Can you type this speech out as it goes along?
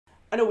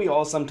I know we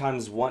all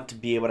sometimes want to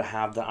be able to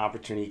have the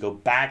opportunity to go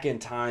back in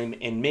time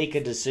and make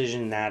a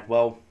decision that,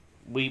 well,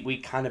 we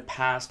kind of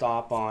passed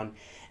up on,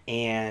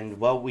 and,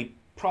 well, we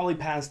probably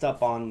passed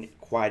up on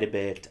quite a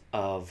bit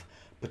of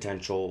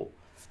potential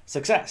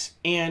success.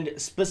 And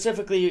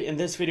specifically in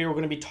this video, we're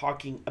going to be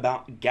talking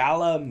about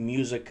Gala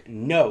music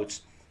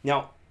notes.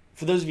 Now,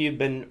 for those of you who've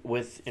been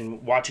with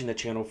and watching the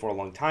channel for a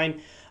long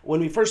time,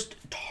 when we first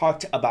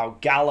talked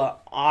about Gala,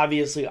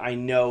 obviously I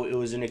know it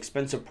was an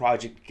expensive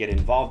project to get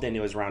involved in. It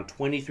was around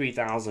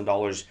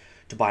 $23,000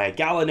 to buy a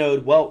Gala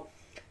node. Well,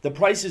 the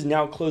price is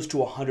now close to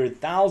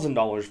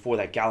 $100,000 for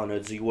that Gala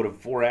node, so you would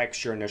have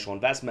 4x your initial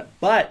investment.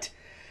 But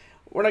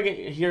we're not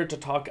here to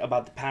talk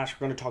about the past.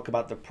 We're going to talk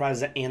about the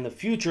present and the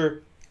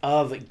future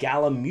of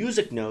Gala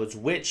music nodes,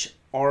 which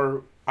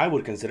are, I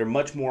would consider,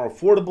 much more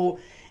affordable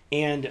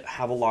and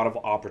have a lot of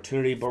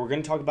opportunity. But we're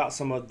going to talk about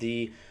some of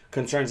the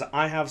concerns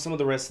I have, some of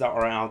the risks that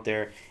are out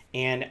there,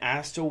 and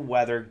as to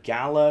whether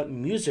Gala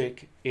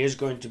music is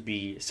going to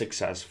be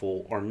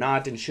successful or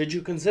not, and should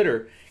you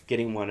consider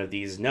getting one of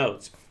these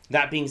nodes.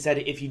 That being said,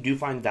 if you do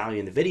find value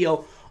in the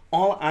video,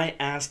 all I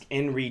ask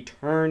in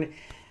return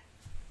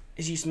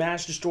is you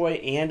smash, destroy,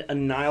 and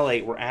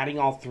annihilate. We're adding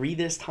all three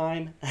this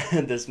time.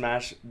 the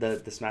smash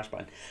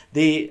button.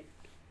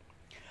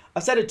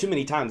 I've said it too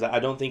many times.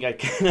 I don't think I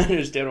can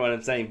understand what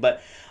I'm saying,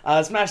 but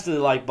smash the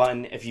like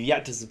button. If you've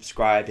yet to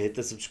subscribe, hit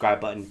the subscribe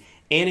button.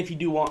 And if you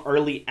do want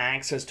early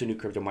access to new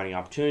crypto mining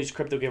opportunities,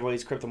 crypto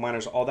giveaways, crypto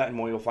miners, all that and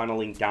more, you'll find a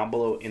link down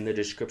below in the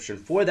description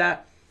for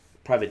that.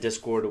 Private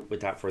Discord.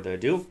 Without further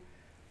ado,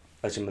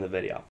 let's jump into the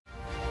video.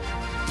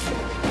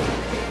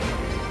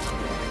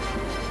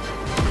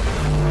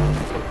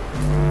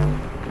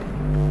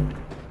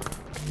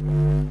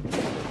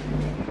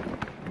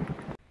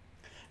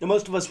 Now,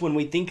 most of us, when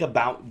we think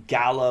about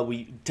Gala,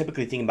 we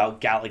typically think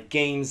about Gala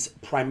Games,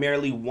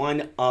 primarily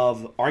one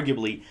of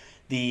arguably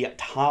the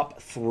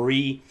top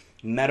 3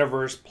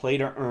 metaverse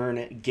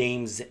play-to-earn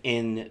games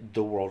in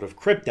the world of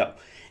crypto.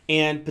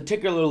 And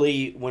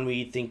particularly when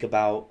we think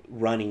about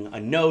running a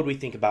node, we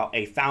think about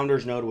a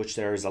founder's node, which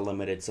there is a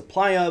limited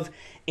supply of,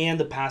 and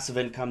the passive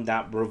income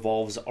that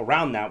revolves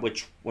around that,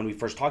 which when we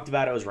first talked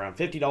about it was around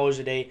 $50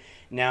 a day.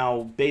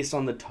 Now, based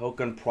on the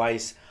token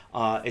price,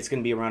 it's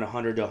going to be around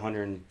 $100 to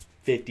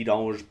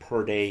 $150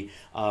 per day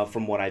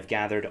from what I've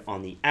gathered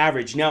on the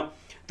average. Now,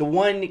 the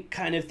one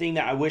kind of thing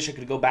that I wish I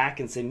could go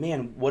back and say,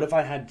 man, what if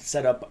I had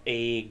set up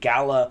a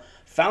Gala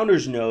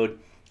founders node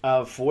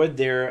for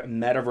their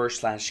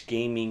metaverse /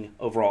 gaming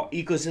overall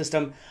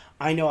ecosystem?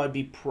 I know I'd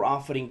be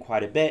profiting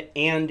quite a bit,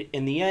 and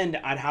in the end,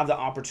 I'd have the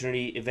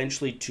opportunity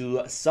eventually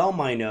to sell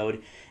my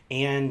node,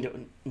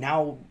 and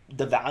now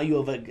the value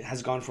of it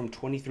has gone from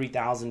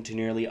 $23,000 to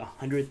nearly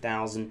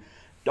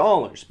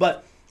 $100,000.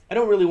 But I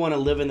don't really want to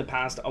live in the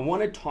past. I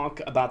want to talk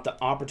about the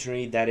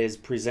opportunity that is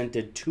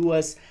presented to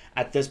us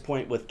at this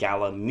point with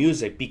Gala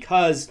music,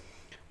 because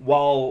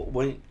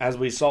as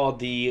we saw,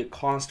 the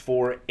cost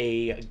for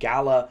a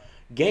Gala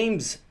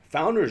Games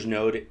founders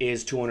node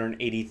is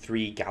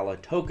 283 Gala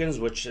tokens,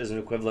 which is an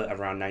equivalent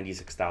of around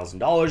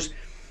 $96,000.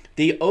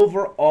 The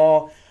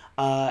overall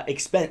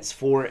expense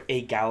for a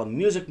Gala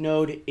music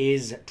node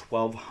is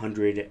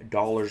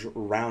 $1,200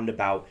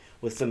 roundabout,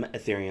 with some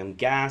Ethereum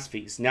gas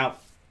fees. Now,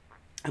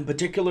 and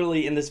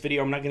particularly in this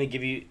video, I'm not going to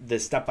give you the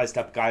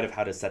step-by-step guide of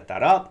how to set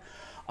that up.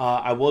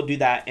 I will do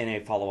that in a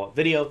follow-up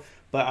video,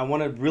 but I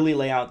want to really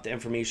lay out the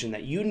information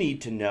that you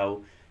need to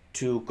know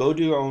to go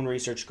do your own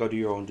research, go do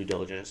your own due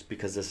diligence,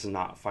 because this is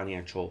not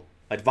financial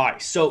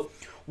advice. So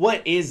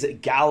what is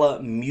Gala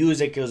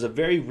music? It was a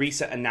very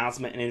recent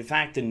announcement, and in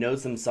fact, the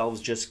nodes themselves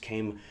just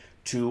came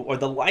to, or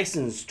the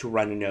license to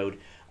run a node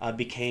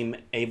became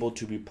able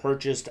to be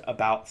purchased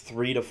about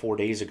 3 to 4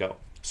 days ago.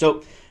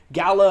 So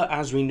Gala,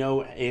 as we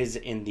know, is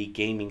in the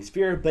gaming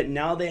sphere, but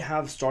now they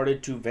have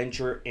started to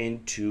venture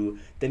into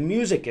the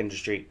music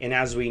industry. And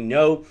as we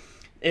know,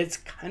 it's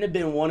kind of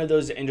been one of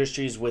those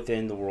industries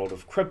within the world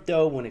of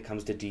crypto when it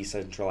comes to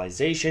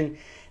decentralization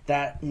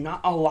that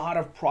not a lot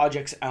of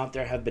projects out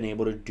there have been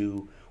able to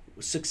do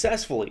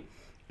successfully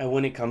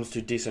when it comes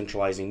to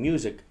decentralizing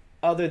music,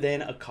 other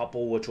than a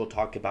couple which we'll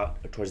talk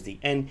about towards the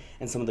end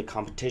and some of the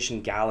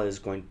competition Gala is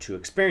going to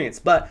experience.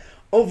 But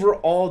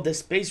overall, the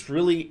space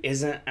really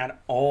isn't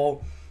at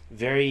all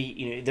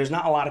very, there's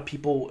not a lot of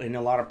people and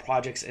a lot of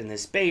projects in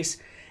this space.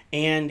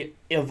 And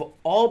of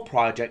all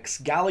projects,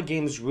 Gala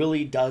Games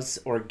really does,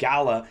 or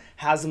Gala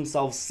has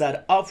themselves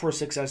set up for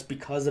success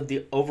because of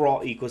the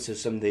overall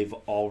ecosystem they've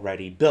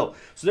already built.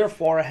 So they're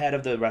far ahead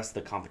of the rest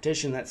of the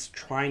competition that's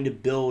trying to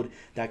build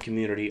that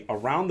community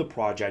around the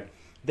project.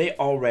 They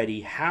already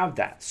have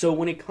that. So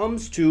when it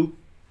comes to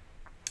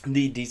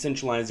the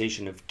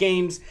decentralization of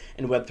games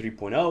and Web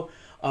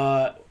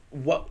 3.0,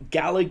 what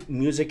Gala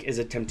Music is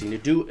attempting to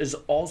do is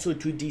also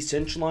to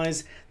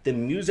decentralize the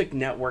music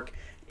network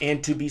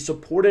and to be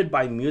supported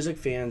by music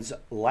fans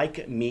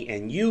like me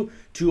and you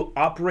to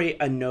operate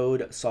a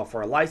node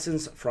software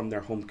license from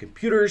their home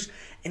computers.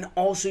 And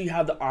also you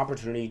have the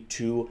opportunity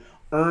to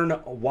earn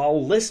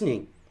while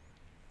listening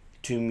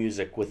to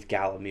music with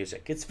Gala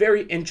Music. It's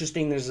very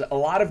interesting. There's a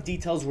lot of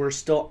details we're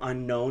still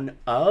unknown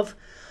of,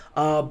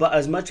 but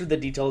as much of the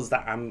details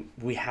that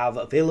we have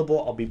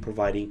available, I'll be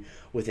providing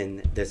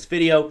within this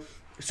video.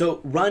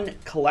 So run,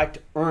 collect,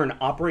 earn.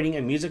 Operating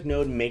a music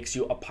node makes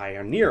you a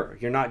pioneer.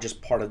 You're not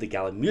just part of the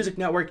Gala Music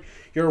Network,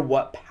 you're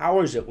what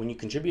powers it. When you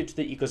contribute to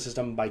the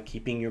ecosystem by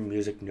keeping your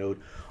music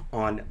node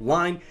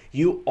online,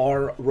 you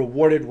are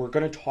rewarded. We're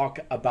going to talk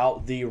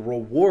about the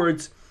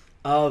rewards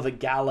of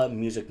Gala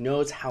Music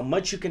nodes, how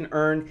much you can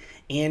earn,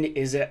 and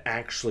is it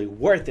actually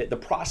worth it? The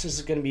process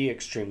is going to be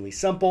extremely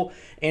simple,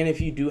 and if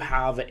you do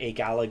have a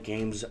Gala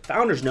Games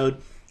Founders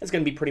node, it's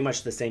going to be pretty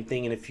much the same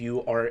thing. And if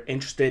you are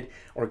interested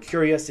or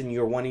curious and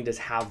you're wanting to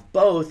have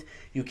both,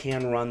 you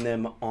can run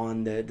them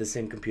on the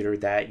same computer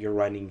that you're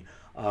running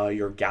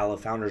your Gala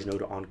Founders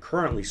node on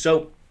currently.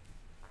 So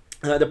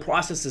the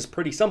process is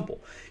pretty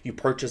simple. You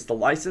purchase the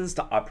license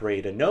to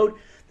operate a node.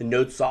 The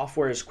node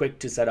software is quick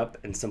to set up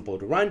and simple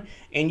to run,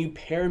 and you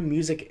pair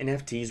music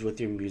NFTs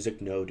with your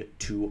music node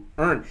to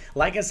earn.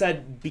 Like I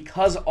said,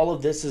 because all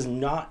of this is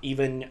not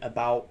even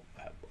about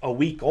a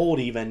week old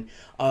even,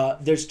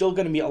 there's still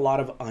going to be a lot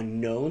of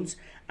unknowns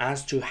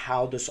as to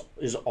how this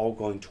is all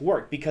going to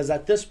work, because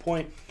at this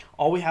point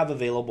all we have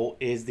available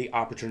is the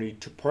opportunity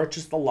to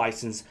purchase the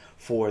license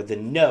for the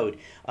node,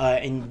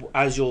 and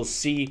as you'll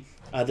see,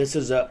 this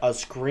is a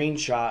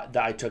screenshot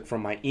that I took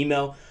from my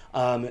email,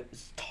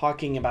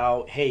 talking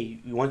about, hey,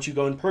 once you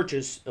go and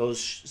purchase, it'll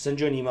send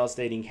you an email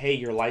stating, hey,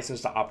 you're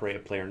licensed to operate a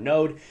player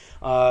node.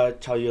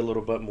 Tell you a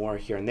little bit more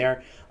here and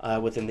there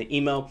within the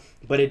email,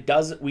 but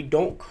we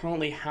don't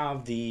currently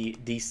have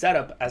the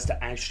setup as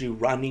to actually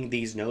running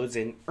these nodes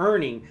and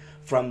earning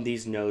from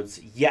these nodes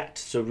yet.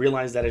 So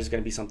realize that is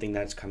going to be something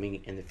that's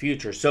coming in the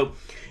future. So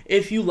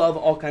if you love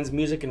all kinds of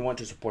music and want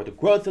to support the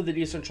growth of the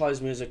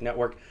decentralized music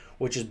network,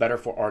 which is better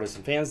for artists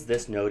and fans,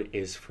 this node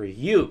is for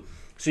you.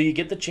 So you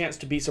get the chance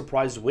to be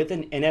surprised with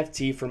an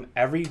NFT from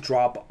every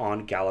drop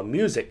on Gala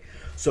Music.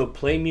 So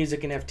play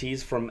music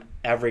NFTs from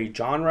every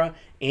genre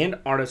and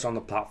artist on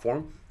the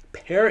platform.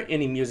 Pair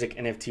any music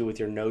NFT with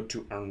your node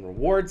to earn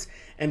rewards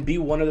and be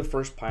one of the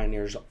first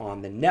pioneers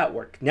on the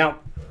network. Now,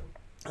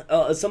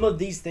 some of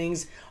these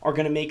things are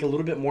going to make a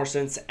little bit more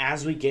sense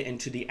as we get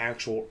into the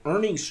actual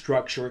earning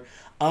structure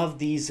of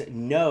these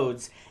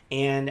nodes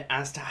and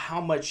as to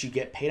how much you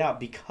get paid out,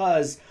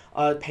 because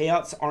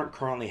payouts aren't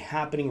currently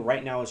happening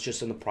right now. It's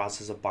just in the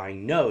process of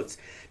buying nodes.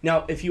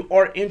 Now, if you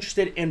are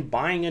interested in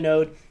buying a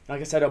node, like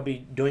I said, I'll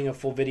be doing a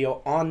full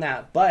video on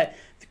that, but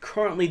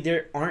currently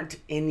there aren't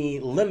any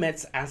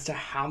limits as to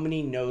how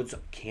many nodes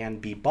can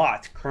be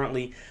bought.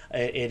 Currently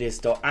it is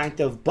still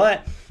active,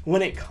 but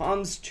when it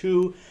comes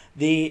to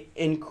the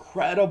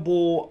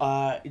incredible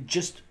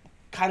just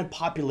kind of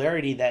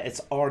popularity that it's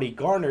already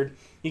garnered,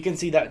 you can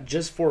see that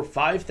just for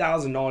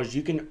 $5,000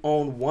 you can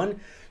own one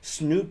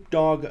Snoop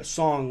Dogg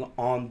song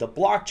on the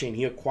blockchain.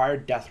 He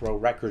acquired Death Row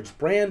Records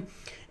brand,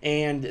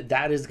 and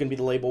that is going to be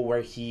the label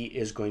where he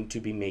is going to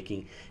be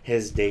making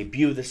his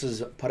debut. This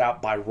is put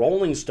out by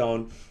Rolling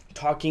Stone,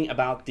 talking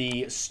about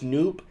the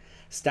Snoop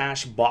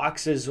Stash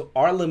boxes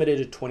are limited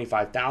to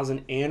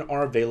 25,000 and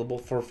are available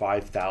for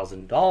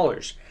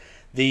 $5,000.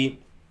 The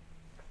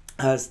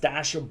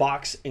Stash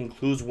box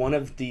includes one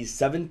of the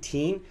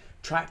 17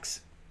 track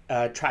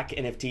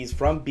NFTs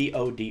from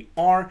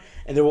BODR,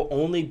 and there will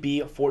only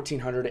be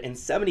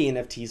 1,470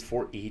 NFTs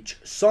for each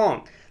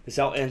song. The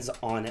sale ends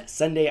on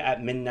Sunday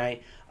at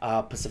midnight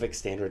Pacific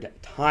Standard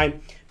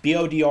Time.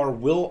 BODR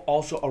will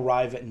also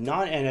arrive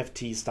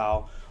non-NFT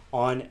style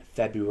on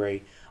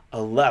February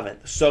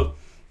 11th. So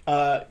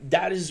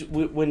that is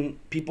when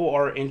people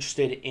are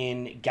interested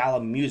in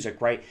Gala Music,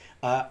 right?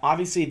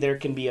 Obviously, there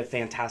can be a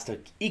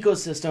fantastic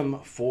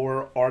ecosystem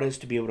for artists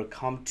to be able to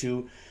come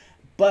to,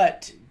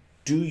 but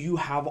do you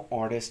have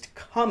artists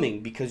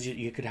coming? Because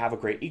you could have a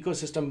great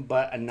ecosystem,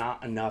 but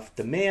not enough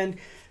demand,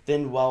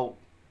 then, well,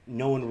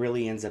 no one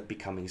really ends up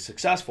becoming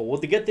successful. Well,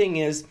 the good thing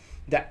is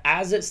that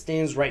as it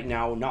stands right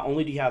now, not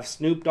only do you have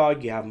Snoop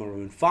Dogg, you have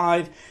Maroon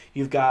 5,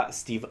 you've got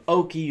Steve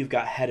Aoki, you've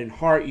got Head and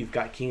Heart, you've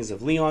got Kings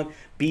of Leon,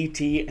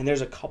 BT, and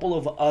there's a couple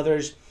of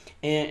others.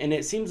 And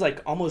it seems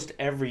like almost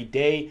every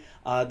day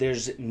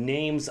there's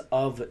names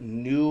of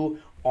new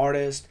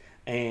artists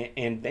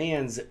and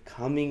bands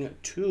coming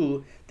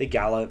to the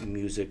Gala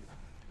Music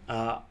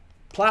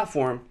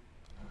platform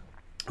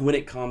when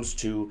it comes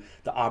to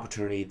the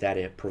opportunity that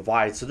it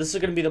provides. So this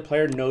is going to be the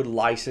player node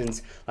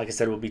license. Like I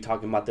said, we'll be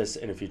talking about this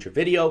in a future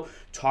video,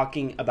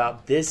 talking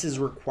about this is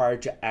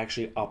required to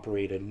actually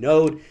operate a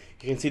node.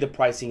 You can see the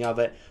pricing of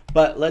it,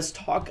 but let's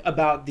talk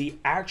about the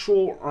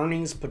actual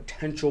earnings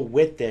potential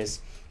with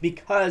this,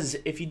 because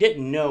if you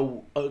didn't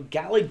know,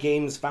 Gala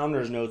Games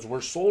Founders nodes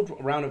were sold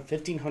around a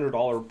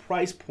 $1,500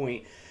 price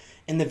point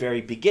in the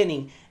very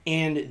beginning,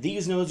 and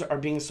these nodes are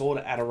being sold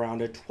at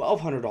around a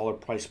 $1,200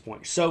 price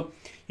point. So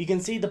you can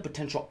see the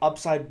potential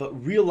upside,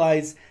 but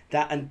realize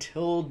that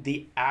until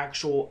the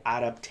actual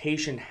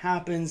adaptation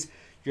happens,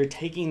 you're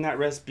taking that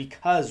risk,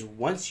 because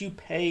once you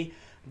pay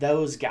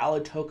those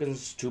Gala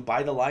tokens to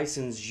buy the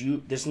license,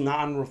 this is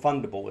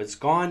non-refundable. It's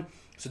gone.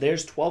 So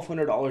there's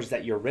 $1,200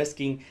 that you're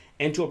risking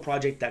into a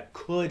project that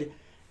could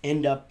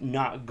end up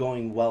not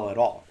going well at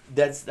all.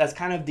 That's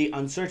kind of the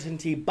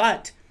uncertainty,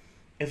 but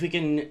if we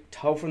can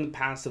tell from the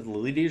past of the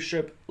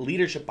leadership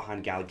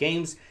behind Gala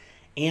Games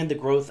and the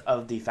growth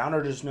of the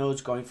founders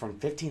nodes going from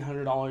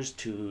 $1,500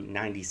 to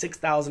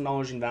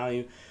 $96,000 in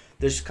value,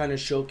 this kind of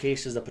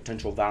showcases the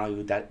potential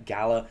value that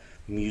Gala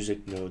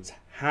music nodes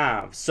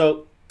have.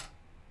 So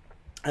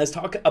let's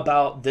talk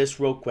about this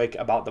real quick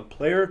about the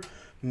player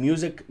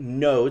music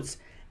nodes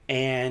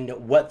and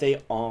what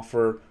they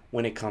offer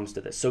when it comes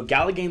to this. So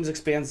Gala Games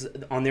expands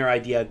on their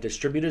idea of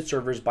distributed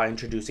servers by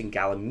introducing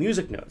Gala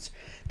music nodes.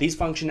 These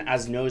function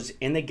as nodes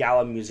in the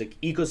Gala music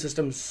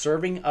ecosystem,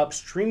 serving up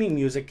streaming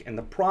music in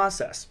the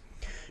process.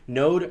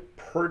 Node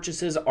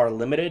purchases are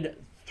limited,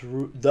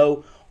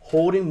 though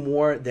holding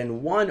more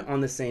than one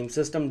on the same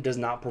system does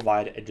not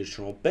provide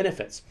additional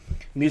benefits.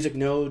 Music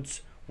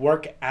nodes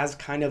work as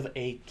kind of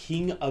a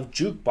king of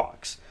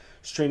jukebox,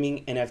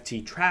 streaming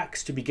NFT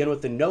tracks. To begin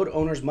with, the node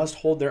owners must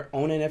hold their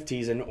own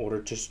NFTs in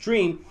order to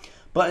stream,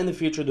 but in the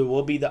future there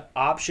will be the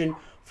option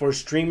for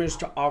streamers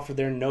to offer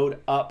their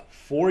node up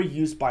for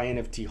use by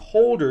NFT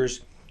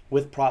holders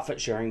with profit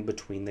sharing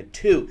between the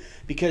two,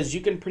 because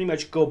you can pretty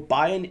much go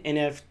buy an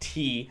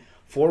NFT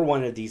for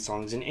one of these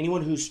songs, and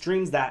anyone who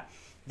streams that,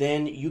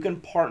 then you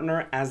can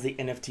partner as the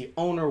NFT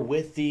owner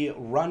with the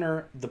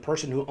runner, the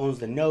person who owns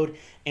the node,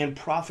 and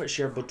profit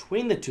share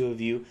between the two of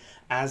you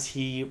as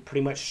he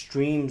pretty much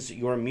streams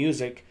your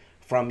music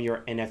from your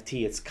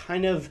NFT. It's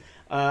kind of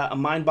a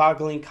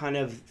mind-boggling kind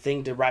of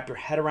thing to wrap your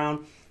head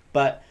around,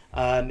 but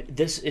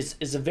this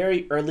is a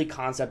very early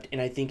concept, and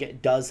I think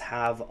it does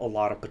have a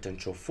lot of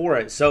potential for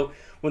it. So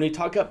when we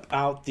talk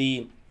about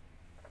the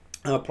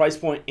price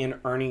point and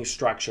earning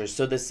structures,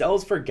 so the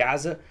sales for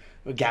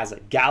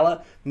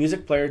Gala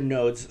music player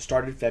nodes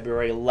started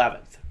February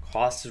 11th.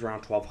 Cost is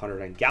around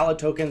 1,200 on Gala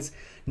tokens.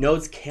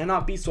 Nodes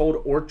cannot be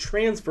sold or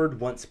transferred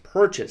once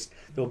purchased.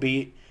 There will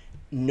be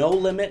no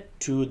limit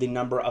to the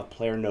number of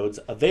player nodes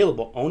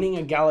available. Owning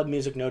a Gala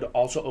music node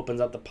also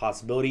opens up the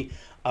possibility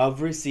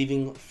of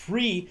receiving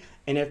free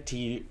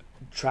NFT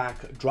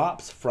track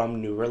drops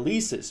from new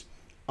releases.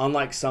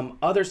 Unlike some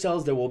other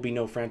sales, there will be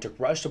no frantic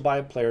rush to buy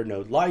a player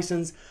node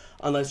license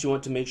unless you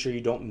want to make sure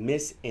you don't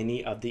miss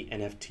any of the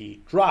NFT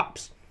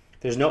drops.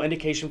 There's no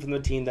indication from the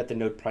team that the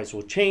node price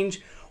will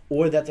change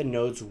or that the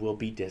nodes will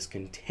be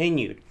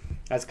discontinued.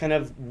 That's kind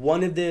of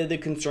one of the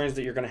concerns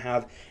that you're going to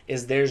have,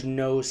 is there's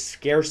no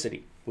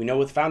scarcity. We know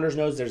with founders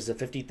nodes, there's a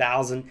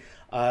 50,000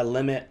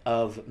 limit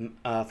of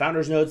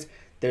founders nodes.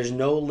 There's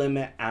no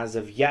limit as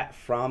of yet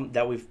from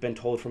that we've been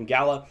told from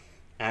Gala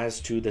as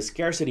to the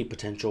scarcity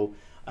potential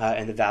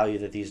and the value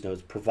that these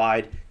nodes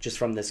provide just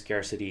from the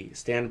scarcity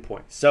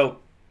standpoint. So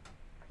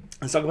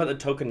let's talk about the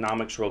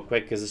tokenomics real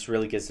quick, because this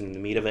really gets into the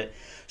meat of it.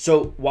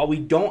 So while we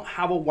don't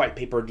have a white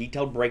paper or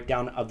detailed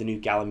breakdown of the new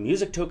Gala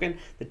music token,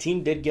 the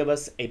team did give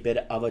us a bit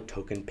of a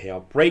token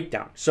payout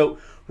breakdown. So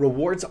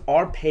rewards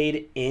are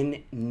paid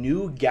in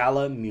new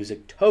Gala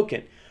music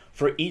token.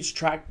 For each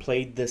track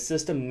played, the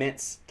system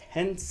mints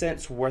 10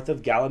 cents worth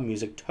of Gala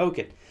music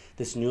token.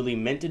 This newly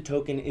minted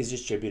token is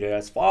distributed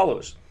as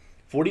follows: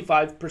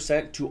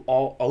 45% to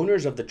all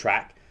owners of the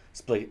track,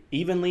 split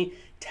evenly,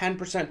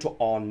 10% to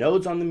all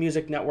nodes on the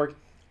music network,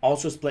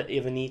 also split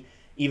evenly,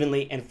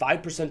 and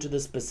 5% to the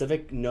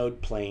specific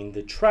node playing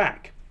the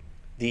track.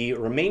 The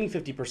remaining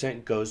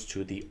 50% goes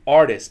to the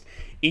artist.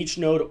 Each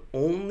node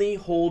only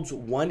holds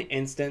one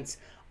instance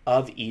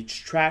of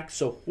each track,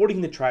 so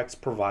hoarding the tracks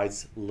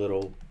provides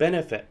little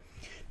benefit.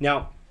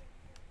 Now,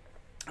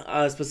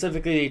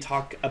 specifically, they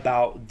talk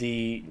about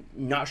the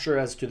not sure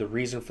as to the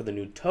reason for the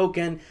new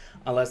token,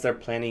 unless they're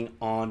planning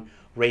on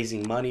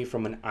raising money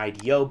from an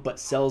IDO, but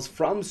sales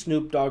from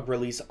Snoop Dogg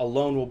release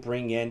alone will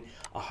bring in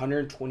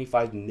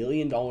 $125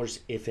 million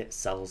if it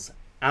sells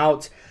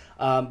out.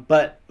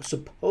 But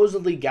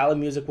supposedly Gala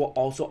Music will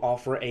also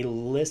offer a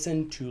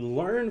listen to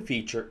earn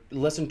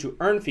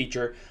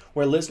feature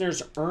where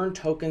listeners earn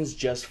tokens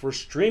just for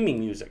streaming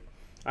music.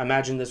 I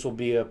imagine this will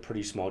be a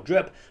pretty small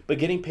drip, but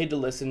getting paid to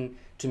listen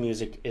to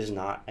music is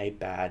not a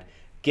bad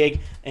gig.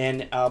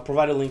 And I'll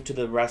provide a link to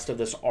the rest of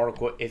this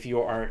article if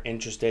you are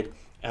interested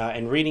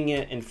in reading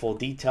it in full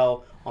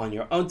detail on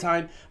your own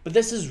time. But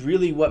this is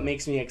really what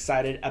makes me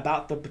excited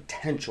about the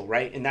potential,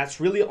 right? And that's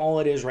really all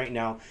it is right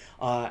now.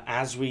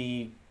 As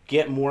we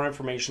get more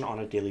information on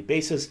a daily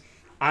basis,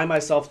 I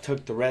myself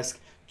took the risk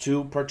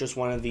to purchase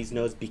one of these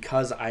nodes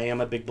because I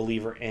am a big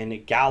believer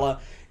in Gala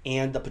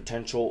and the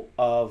potential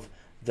of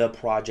the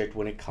project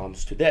when it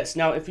comes to this.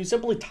 Now, if you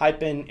simply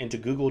type into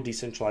Google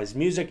decentralized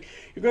music,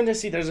 you're going to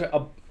see there's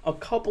a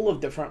couple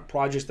of different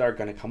projects that are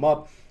going to come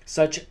up,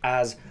 such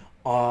as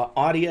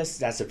Audius.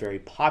 That's a very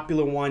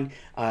popular one.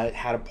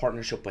 Had a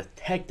partnership with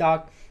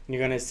TikTok. You're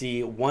going to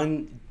see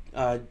one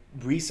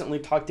recently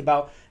talked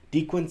about.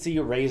 Dequency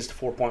raised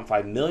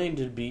 $4.5 million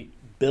to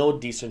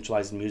build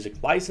decentralized music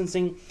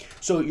licensing.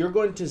 So you're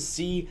going to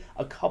see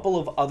a couple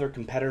of other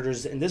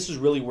competitors, and this is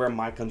really where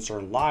my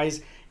concern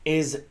lies,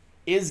 is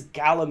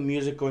Gala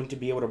Music going to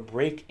be able to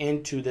break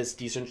into this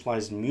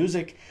decentralized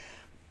music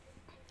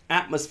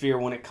atmosphere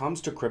when it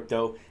comes to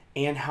crypto,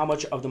 and how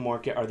much of the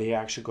market are they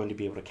actually going to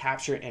be able to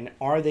capture, and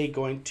are they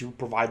going to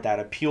provide that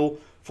appeal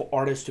for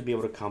artists to be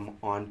able to come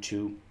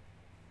onto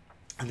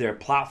their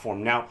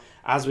platform. Now,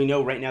 as we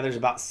know, right now there's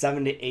about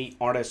 7 to 8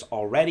 artists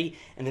already,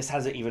 and this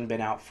hasn't even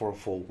been out for a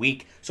full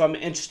week. So I'm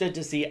interested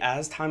to see,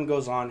 as time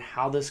goes on,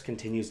 how this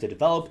continues to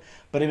develop.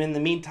 But in the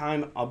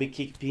meantime, I'll be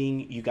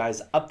keeping you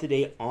guys up to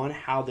date on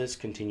how this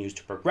continues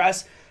to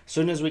progress. As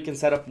soon as we can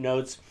set up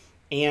nodes,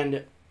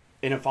 and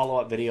in a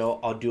follow-up video,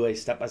 I'll do a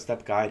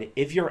step-by-step guide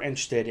if you're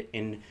interested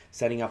in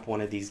setting up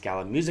one of these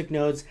Gala music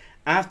nodes.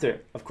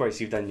 After, of course,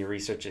 you've done your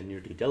research and your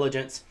due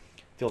diligence,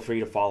 feel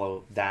free to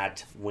follow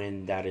that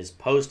when that is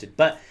posted.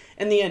 But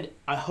in the end,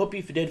 I hope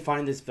if you did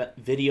find this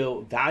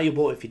video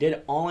valuable. If you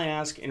did, all I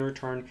ask in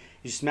return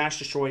is smash,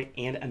 destroy,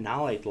 and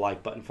annihilate the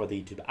like button for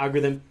the YouTube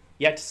algorithm.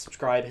 Yet to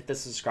subscribe, hit the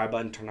subscribe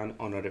button, turn on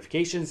all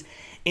notifications.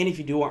 And if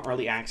you do want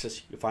early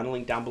access, you'll find a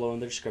link down below in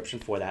the description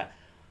for that.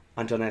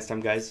 Until next time,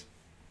 guys,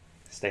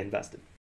 stay invested.